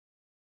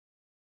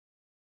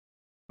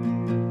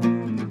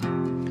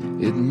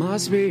It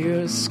must be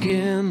your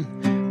skin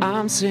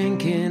I'm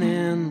sinking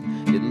in.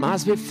 It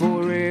must be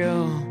for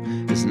real.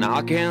 It's now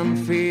I can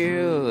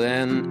feel,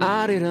 and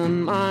I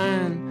didn't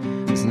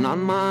mind. It's not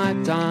my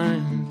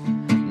time,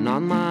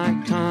 not my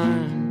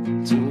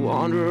time to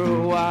wonder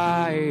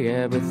why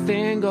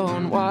everything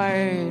gone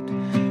white,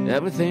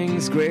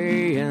 everything's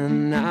gray,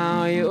 and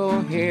now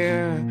you're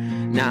here,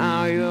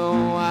 now you're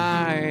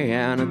white,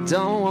 and I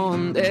don't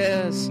want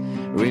this.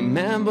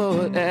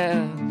 Remember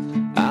that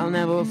I'll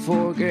never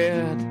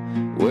forget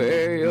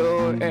where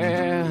you're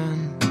at.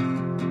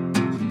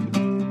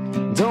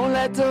 Don't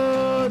let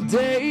the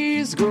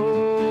days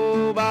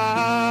go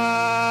by.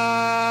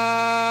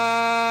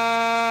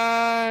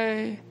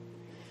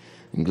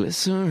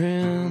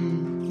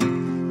 Glycerine,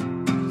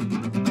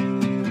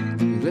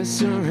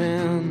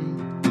 glycerine.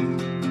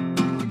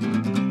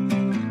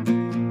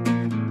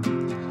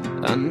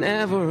 I'm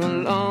never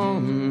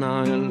alone,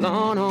 not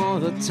alone all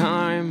the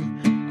time.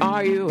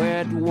 Are you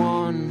at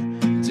one?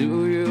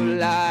 Do you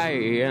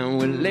lie? And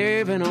we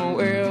live in a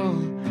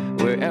world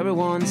where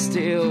everyone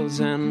steals,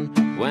 and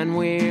when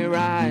we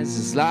rise,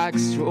 it's like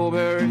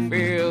strawberry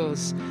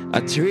fields. I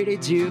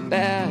treated you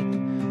bad,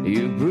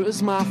 you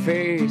bruised my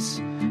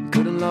face.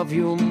 Couldn't love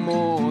you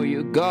more,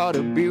 you got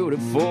a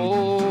beautiful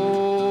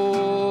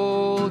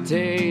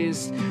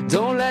taste.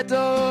 Don't let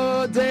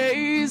the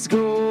days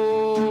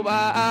go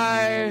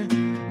by.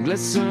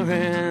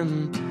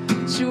 Glycerine,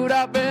 should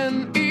have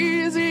been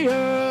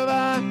easier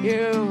by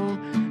you.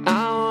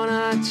 I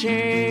wanna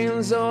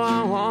change, so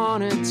I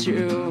wanted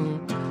to.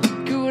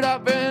 Could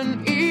have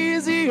been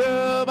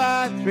easier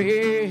by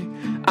three.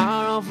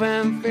 Out of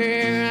and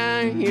fear,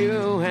 and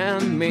you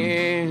and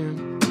me.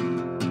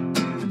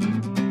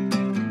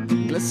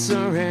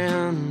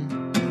 Glycerine,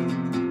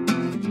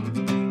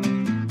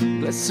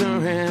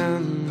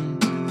 glycerine.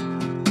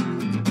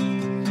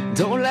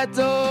 Don't let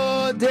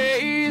the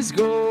days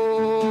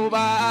go by.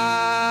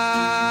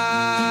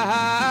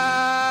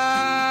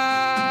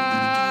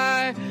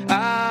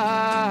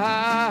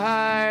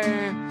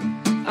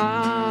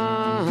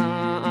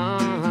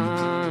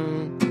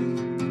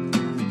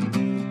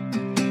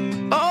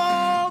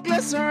 Oh,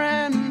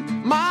 glycerine,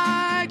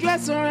 my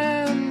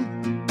glycerine.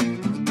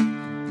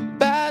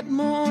 Bad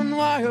moon,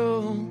 why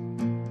you?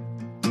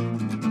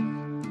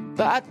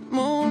 Bad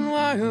moon,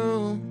 why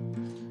you?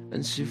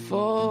 And she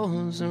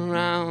falls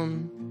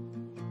around,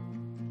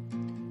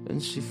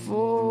 and she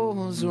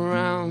falls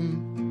around,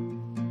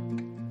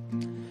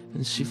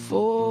 and she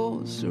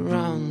falls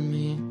around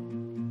me.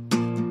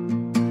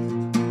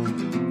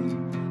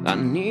 I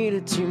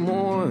needed you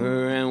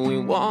more, and we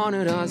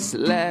wanted us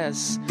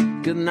less.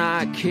 Could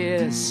not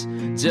kiss,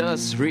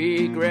 just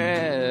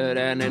regret,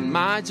 and it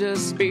might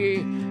just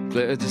be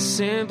clear to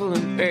simple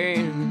and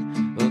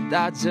pain. But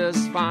that's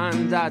just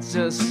fine, that's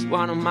just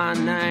one of my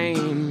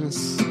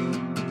names.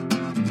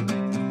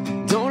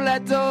 Don't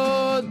let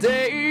the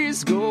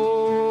days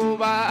go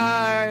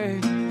by.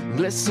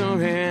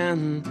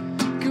 Glycerine,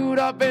 could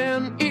have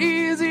been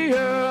easier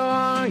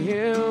on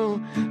you.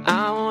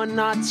 I would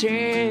not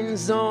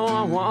change, though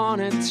I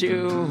wanted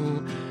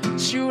to.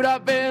 Should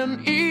have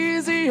been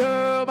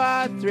easier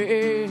by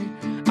three.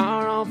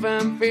 Out of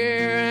and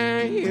fear,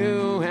 and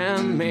you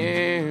and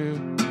me.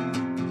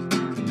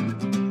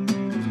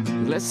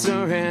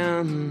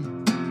 Glycerine,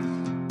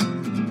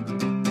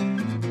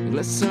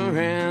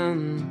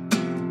 glycerine.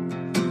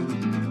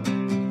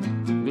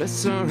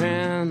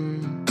 Glycerine,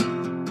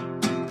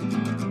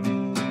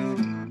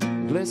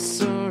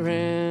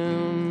 glycerine.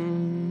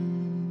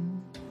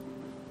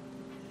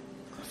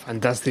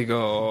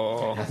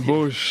 Fantástico.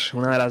 Bush,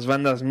 una de las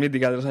bandas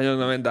míticas de los años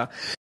 90.